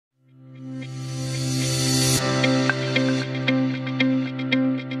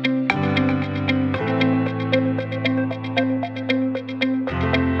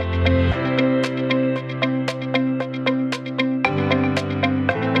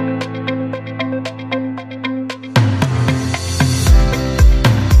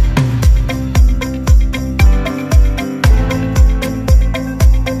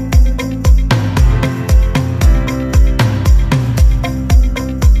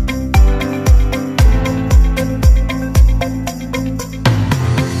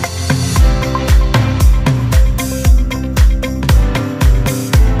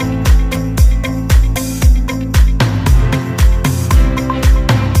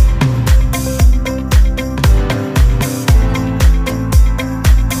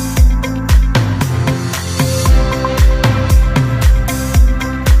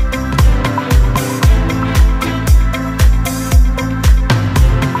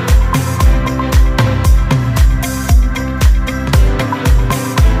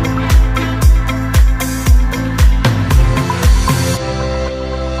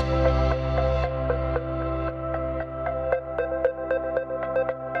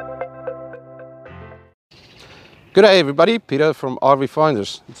Good day everybody, Peter from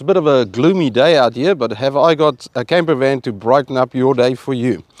RVfinders. It's a bit of a gloomy day out here, but have I got a camper van to brighten up your day for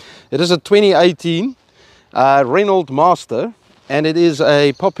you. It is a 2018 Renault Master, and it is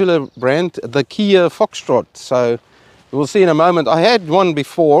a popular brand, the Kea Foxtrot. So we'll see in a moment. I had one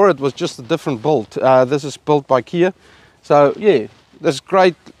before, it was just a different build. This is built by Kea. So yeah, this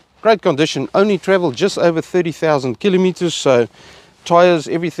great condition. Only traveled just over 30,000 kilometers, so tires,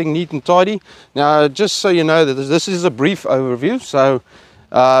 everything neat and tidy. Now, just so you know that this is a brief overview, so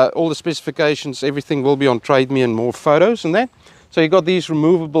all the specifications, everything will be on Trade Me and more photos and that. So you got these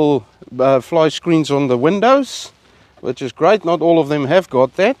removable fly screens on the windows, which is great. Not all of them have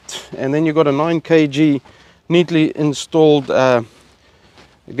got that. And then you got a 9 kg neatly installed 9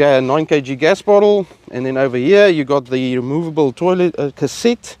 kg gas bottle. And then over here you got the removable toilet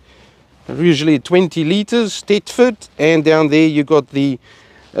cassette, usually 20 liters, Tetford, and down there you got the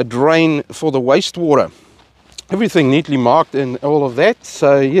drain for the wastewater. Everything neatly marked and all of that.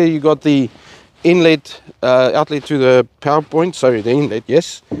 So here you got the inlet, outlet to the power point, sorry, the inlet,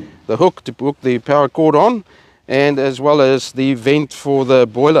 yes, the hook to hook the power cord on, and as well as the vent for the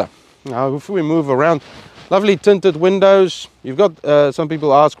boiler. Now if we move around, lovely tinted windows. You've got, some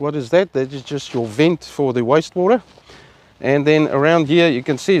people ask, what is that? That is just your vent for the wastewater. And then around here you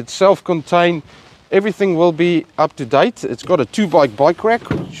can see it's self-contained. Everything will be up to date. It's got a 2-bike rack,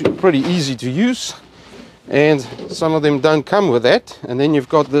 which is pretty easy to use, and some of them don't come with that. And then you've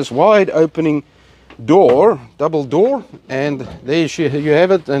got this wide opening door, double door, and there you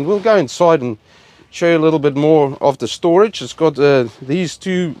have it. And we'll go inside and show you a little bit more of the storage. It's got these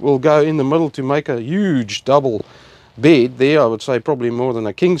two will go in the middle to make a huge double bed there. I would say probably more than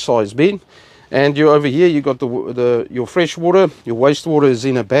a king size bed. And you over here you got your fresh water. Your wastewater is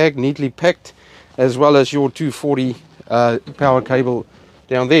in a bag, neatly packed, as well as your 240 power cable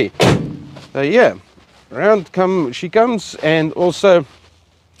down there. So yeah, around she comes. And also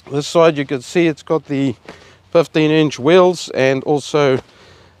this side you can see it's got the 15-inch wheels and also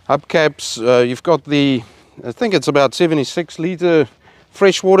hubcaps. You've got the, I think it's about 76 litre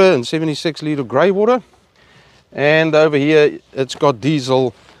fresh water and 76 litre grey water. And over here it's got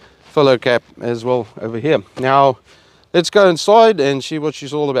diesel filler cap as well over here. Now let's go inside and see what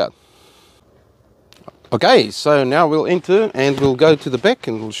she's all about. Okay, so now we'll enter and we'll go to the back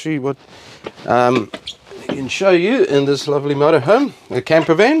and we'll see what I can show you in this lovely motorhome, a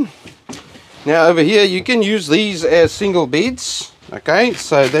camper van. Now over here you can use these as single beds. Okay,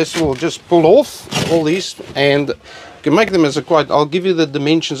 so this will just pull off all these, and you can make them as a quite, I'll give you the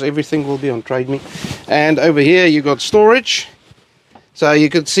dimensions, everything will be on Trade Me. And over here you got storage. So you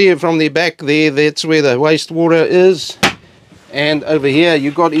can see it from the back there, that's where the wastewater is. And over here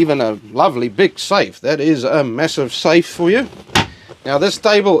you got even a lovely big safe. That is a massive safe for you. Now this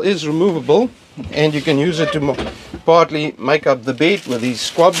table is removable, and you can use it to partly make up the bed with these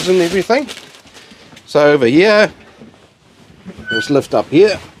squabs and everything. So over here, let's lift up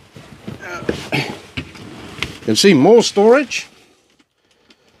here. You can see more storage.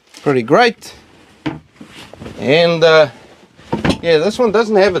 Pretty great. And yeah, this one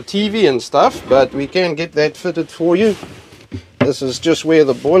doesn't have a TV and stuff, but we can get that fitted for you. This is just where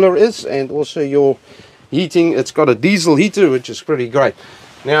the boiler is, and also your heating. It's got a diesel heater, which is pretty great.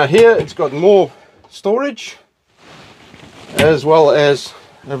 Now here it's got more storage, as well as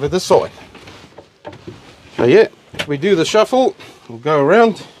over this side. So yeah, if we do the shuffle, we'll go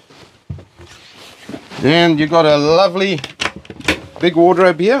around, and you got a lovely big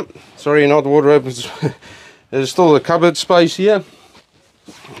wardrobe here. Sorry, not wardrobe, there's still a cupboard space here.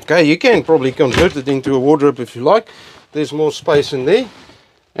 Okay, you can probably convert it into a wardrobe if you like. There's more space in there,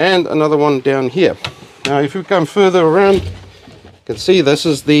 and another one down here. Now if you come further around, you can see this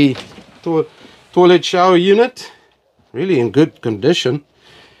is the toilet shower unit, really in good condition.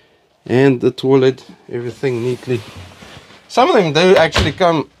 And the toilet, everything neatly. Some of them do actually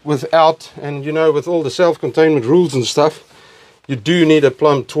come without, and you know, with all the self-containment rules and stuff, you do need a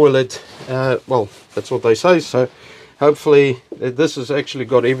plumbed toilet. Well, that's what they say. So hopefully this has actually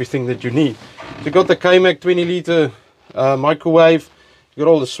got everything that you need. You got the K-Mac 20 litre microwave. You got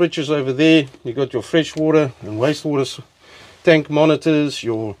all the switches over there. You got your fresh water and wastewater tank monitors.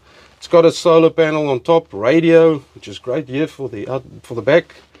 It's got a solar panel on top, radio, which is great here for the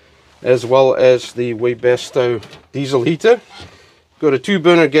back, as well as the Webasto diesel heater. Got a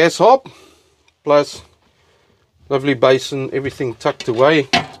 2-burner gas hob, plus lovely basin, everything tucked away.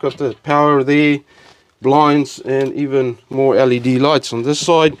 It's got the power there, blinds, and even more LED lights on this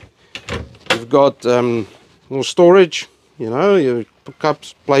side. You've got more storage, you know, your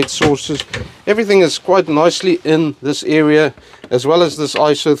cups, plate sources. Everything is quite nicely in this area, as well as this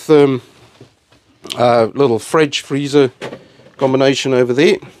isotherm little fridge freezer combination over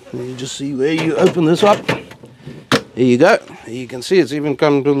there. You just see where you open this up. There you go. You can see it's even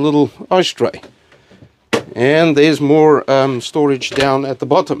come to a little ice tray. And there's more storage down at the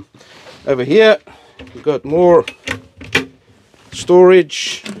bottom. Over here, we've got more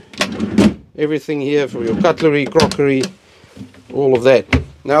storage. Everything here for your cutlery, crockery, all of that.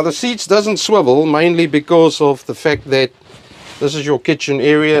 Now the seats doesn't swivel, mainly because of the fact that this is your kitchen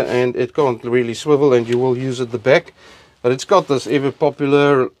area and it can't really swivel, and you will use at the back. But it's got this ever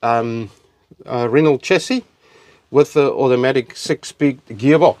popular Renault chassis with the automatic 6-speed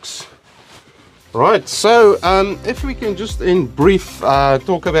gearbox. Right, so if we can just in brief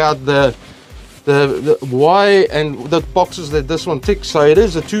talk about the why and the boxes that this one ticks. So it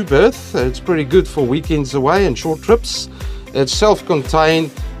is a 2-berth. It's pretty good for weekends away and short trips. It's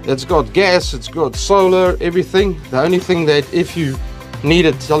self-contained. It's got gas, it's got solar, everything. The only thing that if you need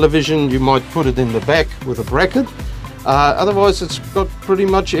a television, you might put it in the back with a bracket. Otherwise, it's got pretty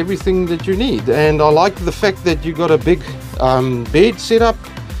much everything that you need. And I like the fact that you got a big bed set up,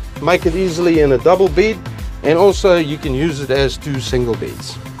 make it easily in a double bed, and also you can use it as 2 single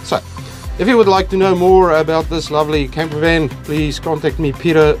beds. So if you would like to know more about this lovely camper van, please contact me,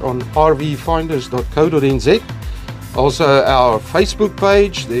 Peter, on rvfinders.co.nz. Also our Facebook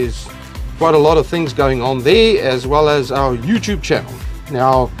page, there's quite a lot of things going on there, as well as our YouTube channel.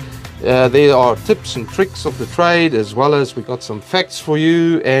 Now there are tips and tricks of the trade, as well as we got some facts for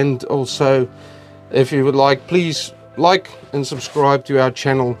you. And also, if you would like, please like and subscribe to our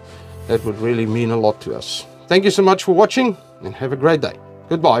channel. That would really mean a lot to us. Thank you so much for watching, and have a great day.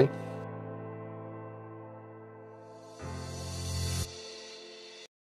 Goodbye.